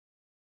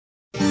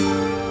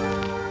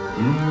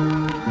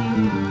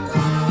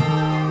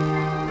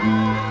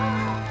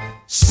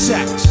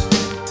Sex,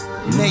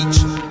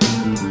 nature,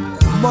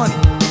 money,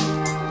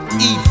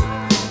 evil,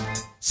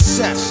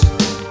 cess,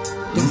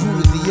 the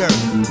root of the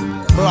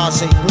earth,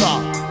 blase blah,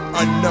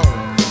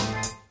 unknown,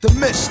 the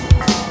mystic,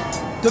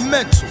 the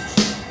mentals,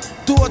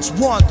 thoughts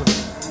wandering,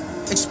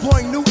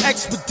 exploring new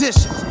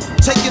expeditions,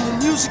 taking the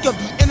music of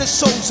the inner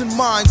souls and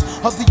minds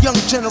of the young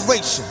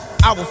generation,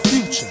 our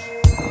future.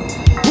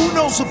 Who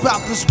knows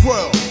about this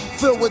world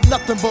filled with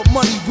nothing but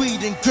money,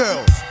 weed, and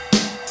girls?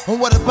 And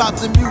what about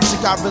the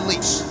music I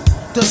release?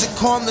 Does it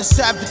calm the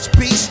savage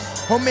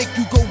beast or make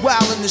you go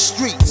wild in the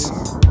streets?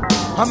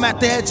 I'm at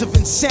the edge of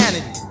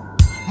insanity.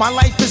 My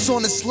life is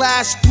on its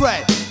last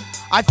thread.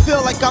 I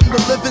feel like I'm the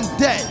living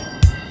dead.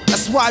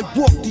 That's why I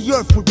walk the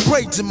earth with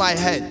braids in my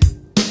head.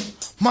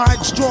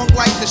 Mind strong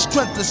like the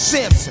strength of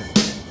Samson,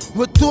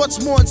 with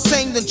thoughts more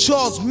insane than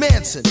Charles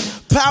Manson.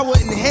 Power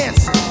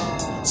enhancing.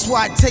 That's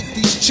why I take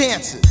these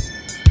chances.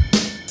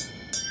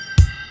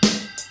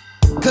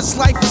 Cause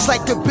life is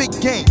like a big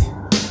game.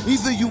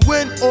 Either you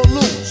win or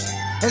lose.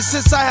 And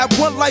since I have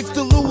one life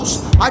to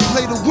lose, I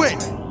play to win.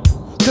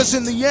 Cause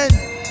in the end,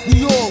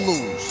 we all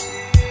lose.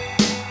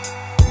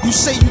 You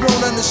say you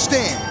don't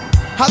understand.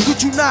 How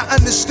could you not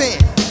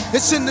understand?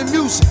 It's in the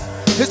music,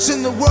 it's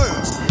in the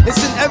words,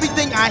 it's in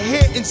everything I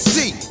hear and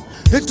see.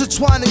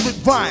 Intertwining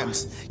with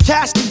rhymes,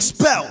 casting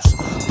spells,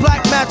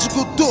 black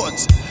magical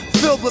thoughts,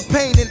 filled with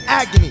pain and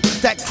agony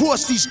that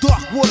cross these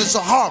dark waters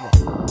of horror.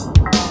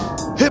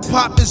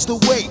 Hip-hop is the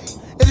way,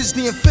 it is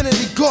the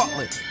infinity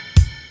gauntlet.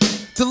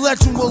 The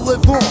legend will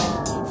live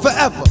on,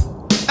 forever,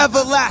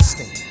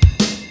 everlasting.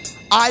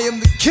 I am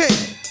the king,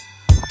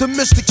 the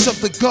mystics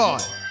of the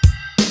God.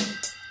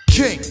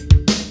 King,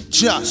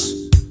 just.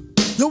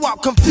 Yo, I'm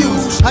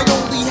confused, I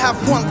only have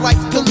one life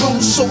to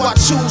lose, so I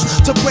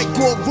choose to break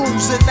all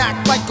rules and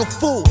act like a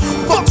fool.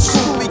 Fuck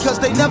school, because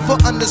they never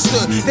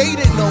understood. They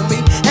didn't know me,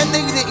 and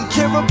they didn't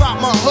care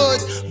about my hood.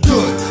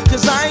 Good,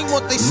 cause I ain't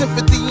want their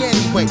sympathy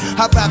anyway.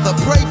 I'd rather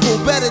pray for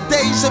better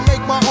days and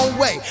make my own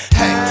way.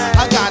 Hey,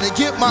 I gotta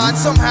get mine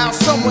somehow,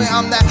 somewhere.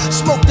 I'm that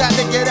smoke that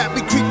nigga that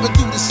be creeping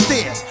through the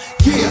stairs.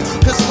 Yeah,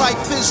 cause life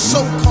is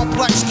so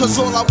complex, cause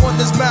all I want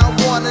is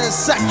marijuana and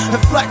sex,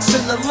 and flex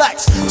in the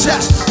Lex.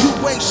 Just, you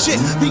ain't shit,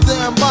 neither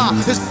am I.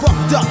 It's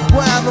fucked up,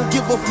 where I don't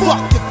give a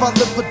fuck if I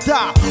live or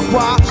die.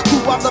 Why do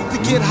I love to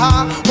get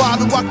high? Why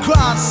do I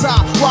cry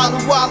inside? Why do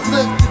I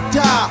live to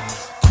die?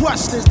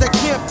 Questions that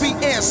can't be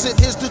answered.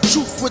 Here's the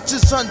truth which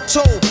is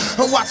untold,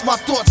 and watch my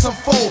thoughts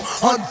unfold,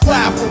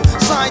 unravel.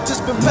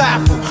 Scientists been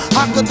baffled.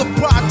 How could the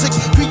projects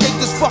create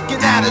this fucking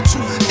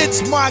attitude?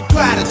 It's my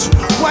gratitude,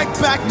 right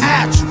back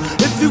at you.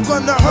 If you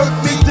gonna hurt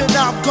me, then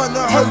I'm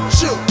gonna hurt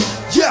you.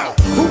 Yeah,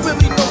 who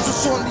really knows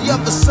what's on the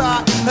other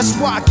side? That's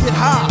why I get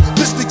high.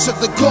 Mystics of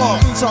the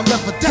God means I'll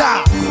never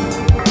die.